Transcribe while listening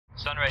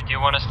Sunray, do you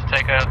want us to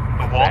take out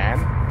the wall?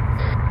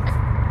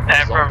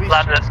 From Zombies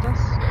Planet. chased us?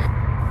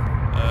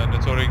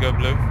 Notori go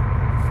blue.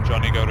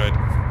 Johnny go red.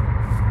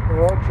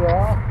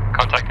 Roger.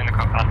 Contacting the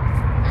compound.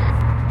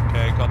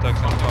 Okay, contacts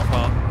in the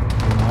compound.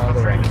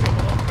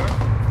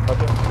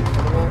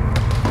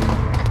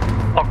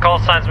 All call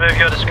signs, move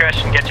your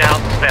discretion, get your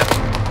house clear.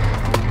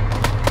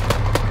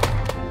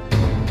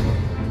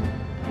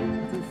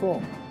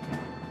 2-4.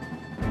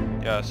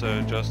 Yeah,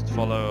 so just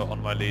follow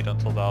on my lead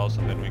until the house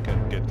and then we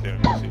can get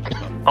clearing procedures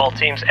done. All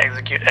teams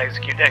execute,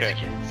 execute, Okay,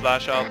 execute.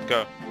 flash out,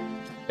 go.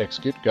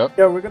 Execute, go.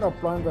 Yeah, we're gonna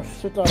blind the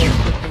shit out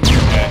of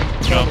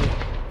Okay, jump.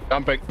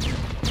 Jumping.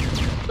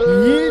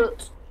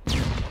 Yeet!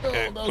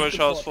 Okay, Oh, that was push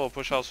good house shot. 4,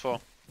 push house 4.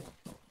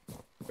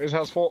 Where's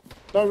house 4?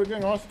 No, we're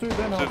going house 2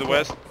 then. To house the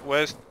 4.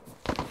 west.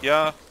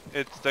 Yeah,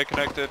 they're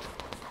connected.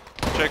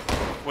 Check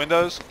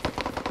windows.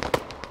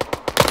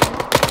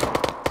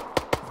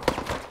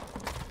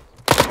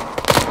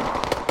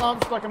 I'm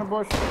stuck in a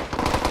bush.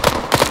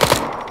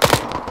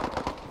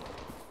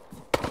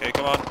 Okay,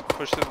 come on,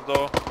 push to the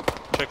door.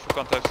 Check for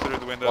contacts through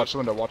the windows. Watch the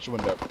window, watch the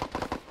window.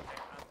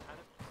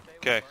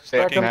 Okay,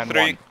 stacking Second.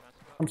 3.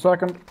 I'm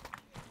second.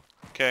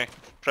 Okay,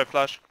 prep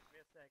flash.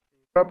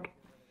 Prepped.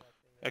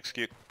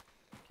 Execute.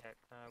 Okay,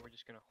 we're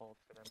just gonna hold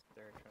for them.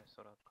 They're trying to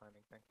sort out the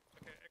climbing thing.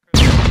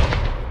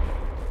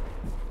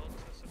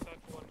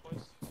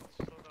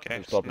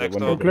 Okay, Stop the next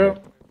window. door.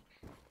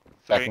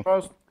 Clear. 3.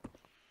 First.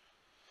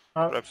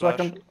 Prep flash.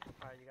 Second.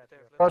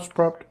 Flash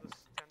prepped.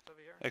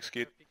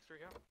 Execute.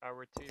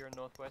 We're to your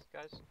northwest,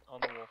 guys, on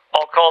the wall.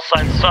 All call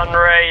signs,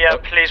 Sunray,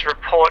 please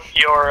report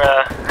your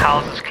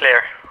house is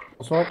clear.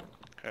 Assault.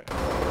 Okay.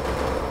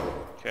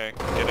 Okay,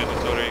 get in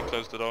Notori,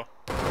 close the door.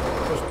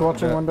 Just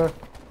watching Yeah. window.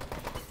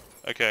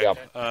 Okay, Yep,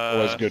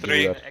 always good to do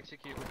 3. that.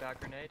 Execute without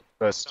grenade.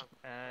 First.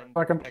 And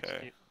Second.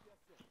 Okay.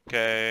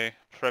 Okay,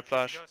 prep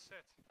flash.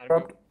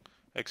 Prepped.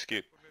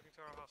 Execute.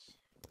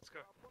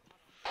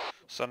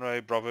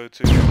 Sunray, Bravo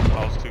to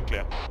house 2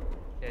 clear.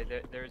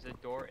 Okay, there's a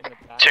door in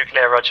the back. 2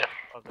 clear, roger.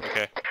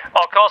 Okay.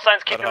 All call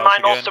signs, keep Got in house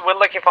mind again. also we're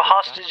looking for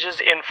hostages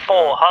in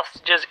 4.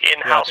 Hostages in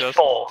Yeah, house just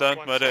 4.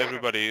 don't murder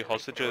everybody.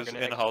 Hostages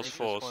in house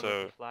 4,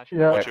 so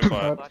Yeah. watch your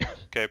fire.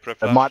 Prepped. Okay, prep It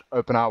flash. might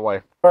open our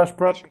way. Flash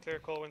prepped.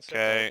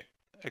 Okay,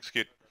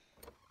 execute.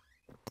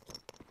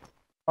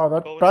 Oh,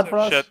 that bad for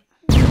us? Shit.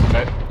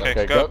 Okay,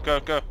 Okay, go,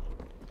 go.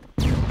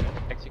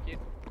 Execute.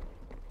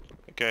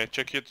 Okay,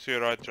 check you to your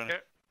right, Johnny.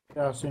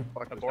 Yeah, I see.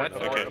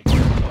 Okay.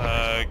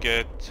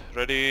 Get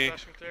ready.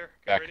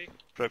 Back.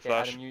 Prep Okay,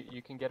 flash. Adam,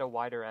 you can get a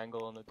wider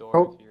angle on the door.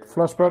 Oh, with your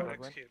flash prep.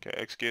 Okay,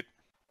 execute.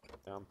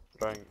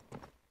 Trying.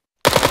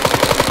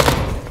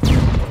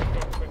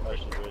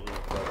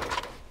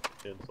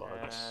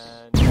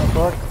 And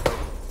Fuck.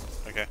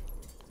 Okay.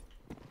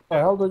 The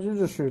hell did you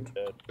just shoot?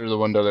 Through the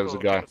window there was a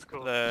guy.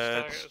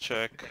 Let's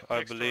check.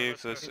 I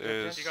believe this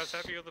is.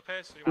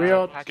 We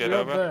are Get we are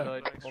over. there.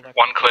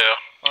 One clear.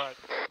 Alright.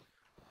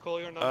 Call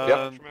your number.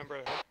 Um,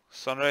 Remember.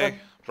 Sunray,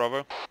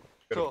 Bravo.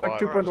 Cool. Like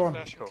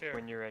 2.1.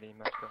 when you're ready,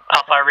 Metro.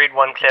 Alpha, read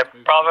 1 clear.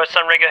 Bravo,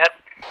 Sunray, go ahead.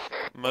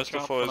 Most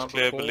of 4 is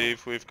clear.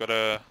 Believe we've got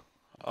a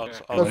out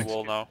the Let's-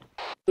 wall now.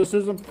 This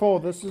isn't 4,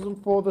 this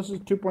isn't 4, this is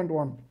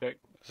 2.1.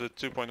 Is it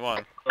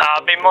 2.1?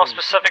 Be more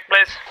specific,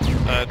 please.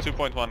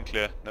 2.1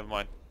 clear. Never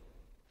mind.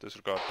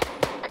 Disregard.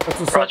 That's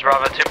a Roger,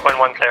 Bravo,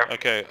 2.1 clear.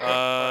 Okay.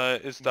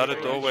 Is that a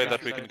doorway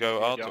that we can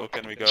go out, or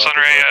can we go out?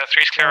 Sunray, as well?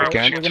 3's clear.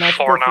 Again? We're gonna have to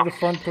 4 go now. to the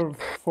front of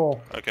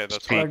 4. Okay, that's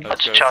Speed. fine.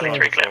 Let's go. Charlie,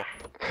 front 3 of clear.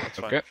 4. That's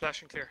fine. Okay.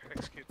 Flashing clear.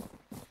 Execute.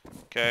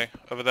 Okay,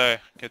 over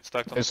there. Get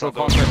stacked on the There's still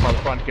front door. contact by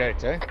the front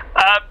gate, eh?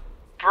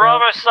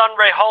 Bravo,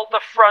 Sunray, hold the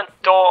front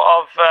door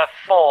of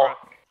 4.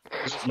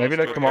 Maybe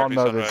let command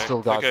know there's Sunray.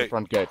 still guys at Okay. the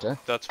front gate, eh?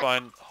 That's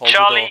fine. Hold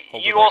Charlie, the door.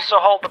 Hold you the door. also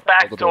hold the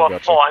back Hold the door, door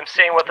of gotcha. 4. I'm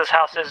seeing what this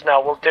house is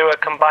now. We'll do a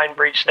combined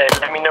breach there.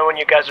 Let me know when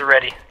you guys are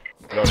ready.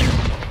 Loading.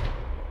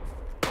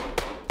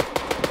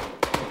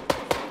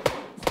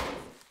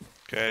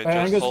 Okay,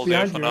 Angus, just hold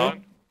there behind for you, now. eh?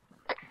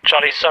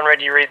 Charlie, Sunray,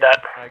 do you read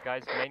that?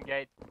 Guys, main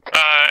gate.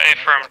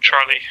 Affirm,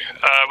 Charlie.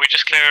 We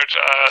just cleared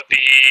the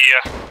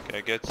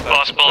Okay, get stacked.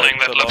 last building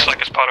that stacked looks along. like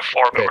it's part of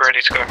 4, but we're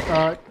ready to go.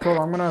 Alright, cool,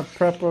 I'm gonna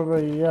prep over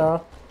here.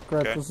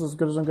 Great, Okay. this is as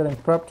good as I'm getting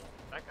prepped.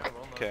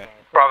 Okay.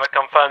 Bravo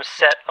confirms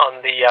set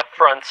on the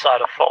front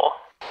side of 4.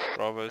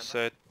 Bravo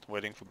set.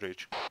 Waiting for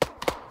breach.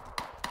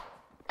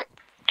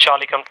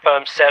 Charlie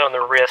confirms set on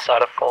the rear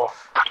side of 4.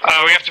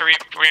 We have to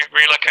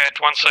relocate.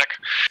 1 sec.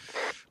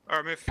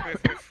 Alright,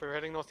 move. We're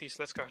heading northeast.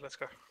 Let's go.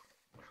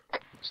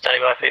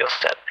 Standing by for your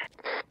set.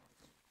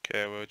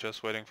 Okay, we're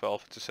just waiting for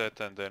Alpha to set,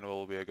 and then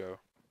we'll be a go.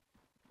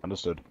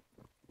 Understood.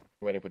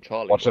 Waiting for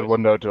Charlie. Watch that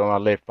window to my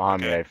left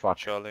behind me, Okay, eh? Fuck.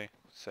 Charlie.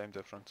 Same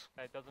difference.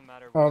 It doesn't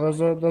matter. Oh,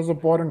 there's a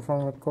board in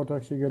front of it,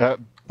 Cortex, you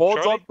good.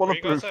 Boards Charlie, aren't where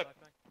you guys bulletproof. at?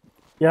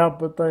 Yeah,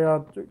 but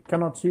they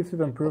cannot see through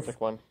them, proof.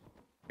 Pick one.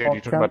 Dude, you're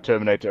talking about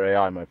Terminator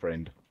AI, my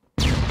friend.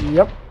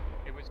 Yep.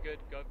 It was good.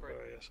 Go for Oh,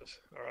 it. yes.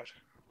 Alright.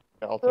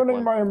 Yeah, I'll take Running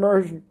one. my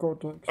immersion,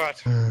 Cortex.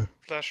 Alright.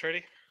 Flash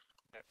ready.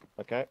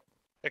 Okay.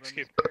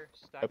 Execute. Room is clear,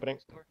 stack Opening.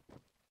 next door.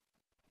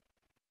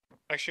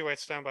 Actually, wait,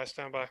 stand by.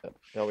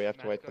 No, we have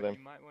to wait for them.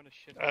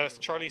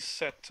 Charlie's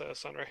set,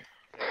 Sunray.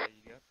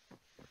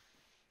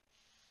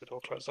 It all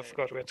closed. I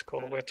forgot we had to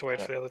call. We had to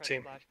wait for the other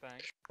team.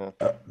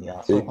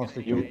 Yeah.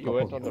 You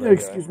went on the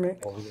Excuse me.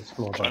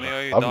 Johnny,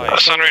 are you dying?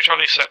 Sunray,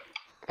 Charlie set.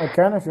 I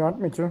can if you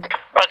want me to.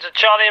 Roger,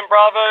 Charlie and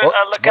Bravo,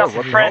 look out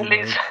for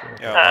friendlies.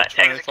 Yeah,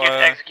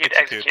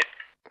 Execute.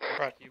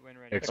 Right.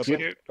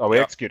 Execute? Are we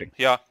executing?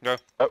 Yeah, go.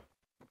 Oh,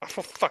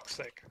 for fuck's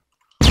sake.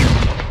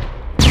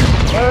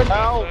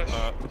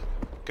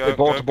 Go,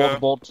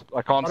 Bolt.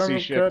 I can't see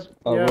shit.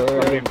 Yeah,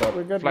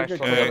 we're good. Flash from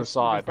the other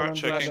side.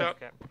 Checking.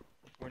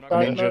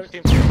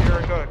 Team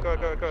here, go.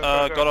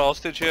 Got a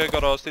hostage here, They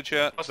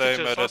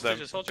murdered them.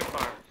 Hold your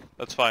fire.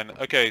 That's fine.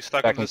 Okay,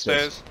 stack on the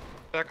stairs.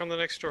 Back on the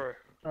next door.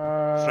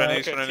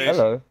 Friendlies.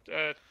 Hello.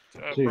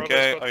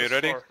 Okay, are you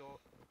ready?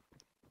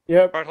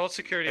 Yep. Alright, hold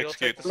security. I'll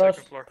take the Flash,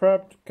 second floor.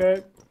 prepped,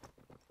 okay.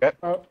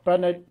 Yep.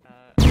 Band-aid.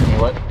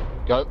 Anyway,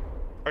 go.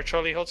 Alright,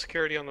 Charlie, hold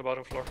security on the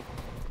bottom floor.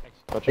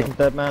 Taking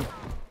dead man.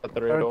 at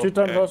the rear door. 2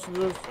 times Okay.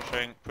 hostages.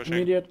 Pushing.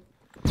 Immediate.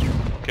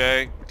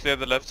 Okay, clear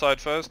the left side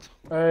first.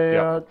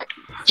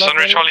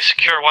 Sunray, Charlie,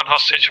 secure. One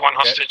hostage.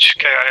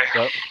 KIA.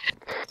 Go.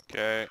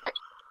 Okay,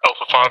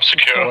 Alpha 5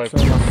 secure.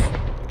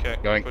 okay,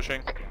 Going.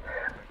 pushing.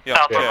 Yeah,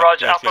 Alpha, clear, Roger,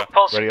 clear, Alpha, clear.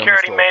 pull Ready on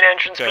security the main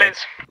entrance, Okay.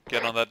 please.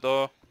 Get on that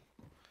door.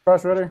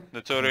 Flash ready.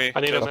 Notori, I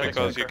need a just medic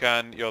because you worker.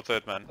 can, you're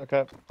third man.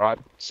 Okay. Right,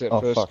 sit Oh,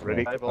 first, fuck,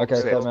 ready. man.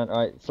 Okay, dead man.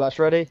 Alright, flash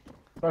ready.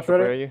 Flash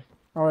Where are ready. you?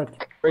 Alright.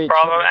 Breach.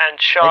 Bravo and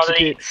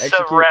Charlie, Execute.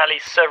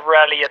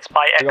 Severally, it's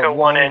by We got Echo 1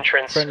 one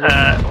entrance. friendly.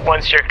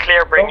 Once you're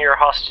clear, bring your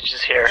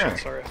hostages here. Shit,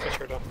 sorry, I thought you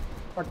were done.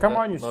 Oh, come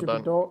on, you Not stupid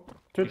done. dog.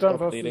 2 Stop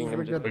times hostages, bleeding, we're I'm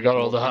just- good. We got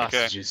all the Okay.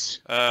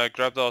 hostages.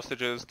 Grab the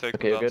hostages, take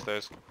Okay, them good.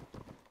 downstairs.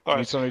 Need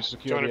Alright, somebody to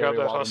secure wanna the grab area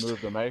that while we hostage?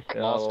 move them, eh?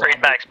 Yeah, Last well- time-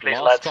 Greenbacks, please,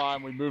 last lads.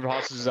 time we moved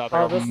hostages out, Oh,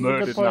 they this were is a good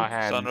murdered in our point.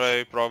 hands.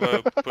 Sunray,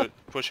 Bravo,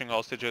 pushing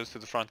hostages to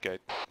the front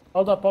gate.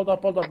 Hold up. Last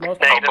Negative,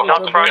 time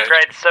not we front did-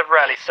 grade,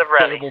 Severally.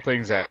 Terrible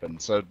things happen,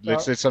 so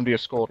let's let somebody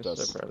escort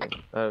us.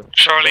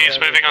 Charlie is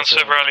moving on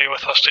Severally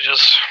with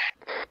hostages.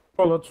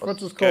 Oh, let's switch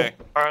this call. Okay,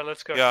 Alright,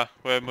 let's go. yeah,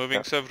 we're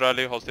moving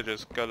severally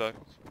hostages. Go low.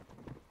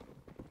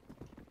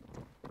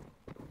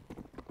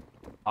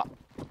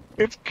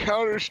 It's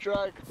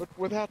Counter-Strike, but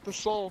without the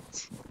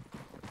salt.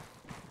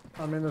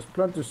 I mean, there's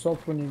plenty of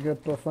salt when you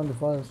get friendly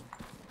fires.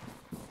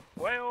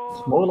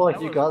 It's more like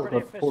you guys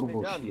got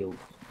portable shields.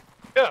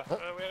 Yeah,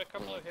 we had a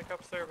couple of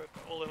hiccups there, but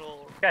all in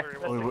all, very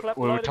well.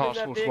 We were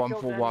task force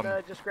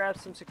 141. Just grab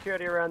some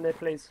security around there,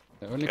 please.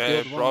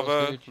 Okay,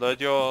 Bravo,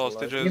 load your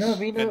hostages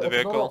we in know the of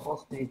vehicle. another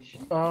hostage.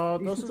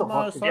 This is is a my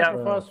hostage,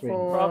 sacrifice thing.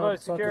 for Bravo,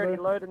 Saturday.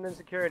 security, load and then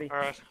security.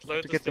 Alright,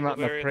 load To the get them out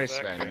in the Stingleberry press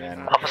the back. van, man.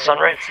 Alpha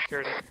Sunray.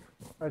 Security.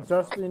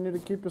 Just you need to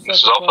keep your This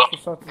is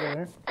sacrifice for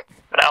Saturday.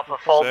 But Alpha,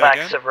 fall Say back,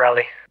 again?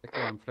 Severally.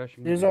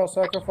 These are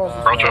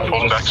sacrifices. Roger,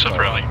 fall back just-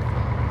 Severally.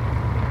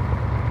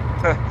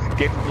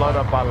 Get blown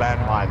up by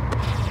landmine.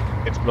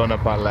 It's blown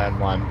up by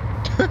landmine.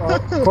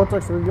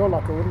 Cortex with your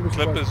luck, I wouldn't be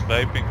Clip surprised. is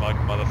vaping like a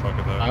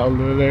motherfucker though. I'll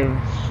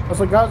live.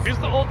 So guys, Who's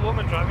the old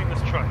woman driving this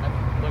truck?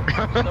 Look,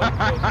 so close to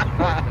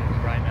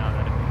right now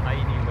that a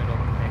tiny little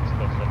next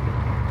close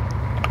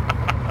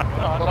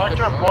I'd like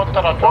to report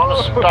that I found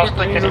a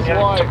plastic in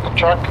the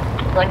truck.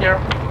 Thank you.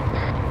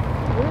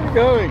 Where are you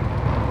going?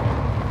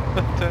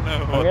 I don't know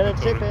I'm what gonna to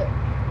tip do. it.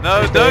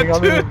 No, Going don't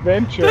on do an it!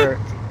 adventure.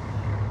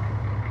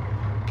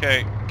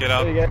 Okay, get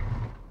out. There you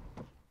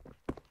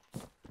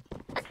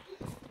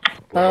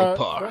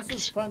go. This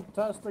is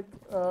fantastic.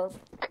 Don't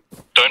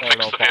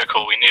fix the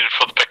vehicle, we need it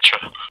for the picture.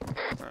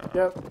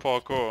 Yeah.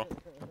 Parkour.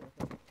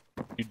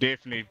 You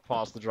definitely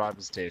passed the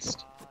driver's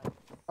test.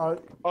 Uh,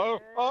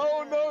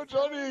 Oh no,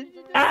 Johnny!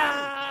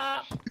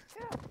 I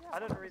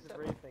didn't read the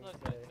briefing.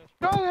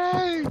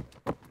 Johnny!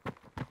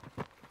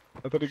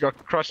 I thought he got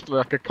crushed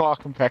like a car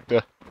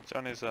compactor.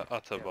 Johnny's an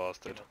utter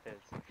bastard.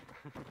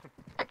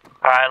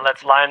 Alright,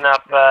 let's line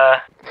up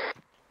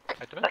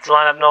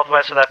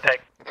northwest of that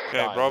pig.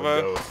 Okay,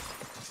 Bravo.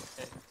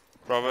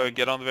 Bravo,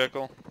 get on the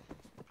vehicle.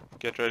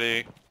 Get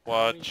ready.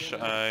 Watch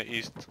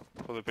east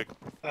for the pick.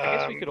 I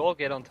guess we could all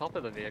get on top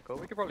of the vehicle.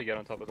 We could probably get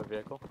on top of the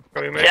vehicle.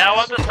 Yeah, I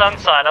want the sun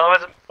side,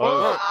 otherwise...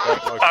 Oh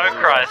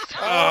Christ.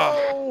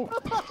 Oh!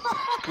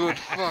 Good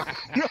fuck.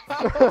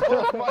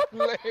 My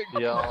leg!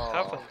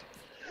 Yeah.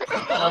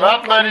 and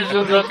that, ladies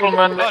and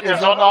gentlemen,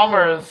 is what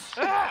armor is.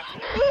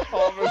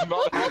 Armor's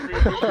not happy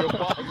with your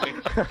body.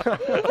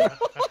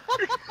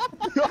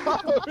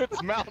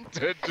 It's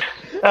mounted.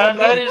 And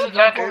ladies and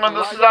gentlemen,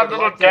 this is how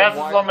little gases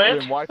are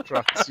made. In white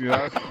trucks, you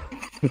know?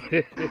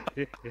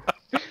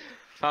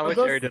 How much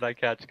air did I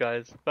catch,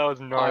 guys? That was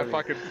I gnarly.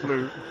 fucking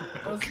flew.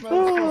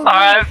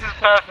 Alright, this is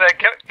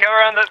perfect. Go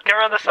around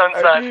the sun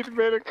I side. need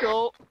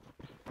medical.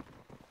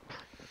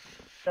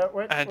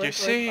 And you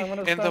see, I'm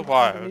gonna in the stand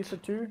wild, underneath the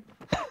two.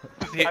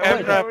 the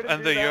MRAP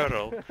and the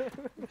Ural,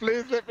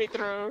 Please let me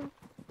through.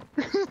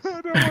 I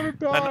don't want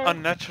to an die.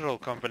 unnatural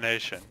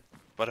combination,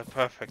 but a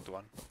perfect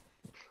one.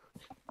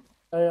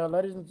 Hey,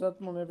 ladies and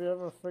gentlemen, have you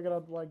ever figured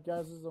out why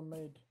gases are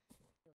made?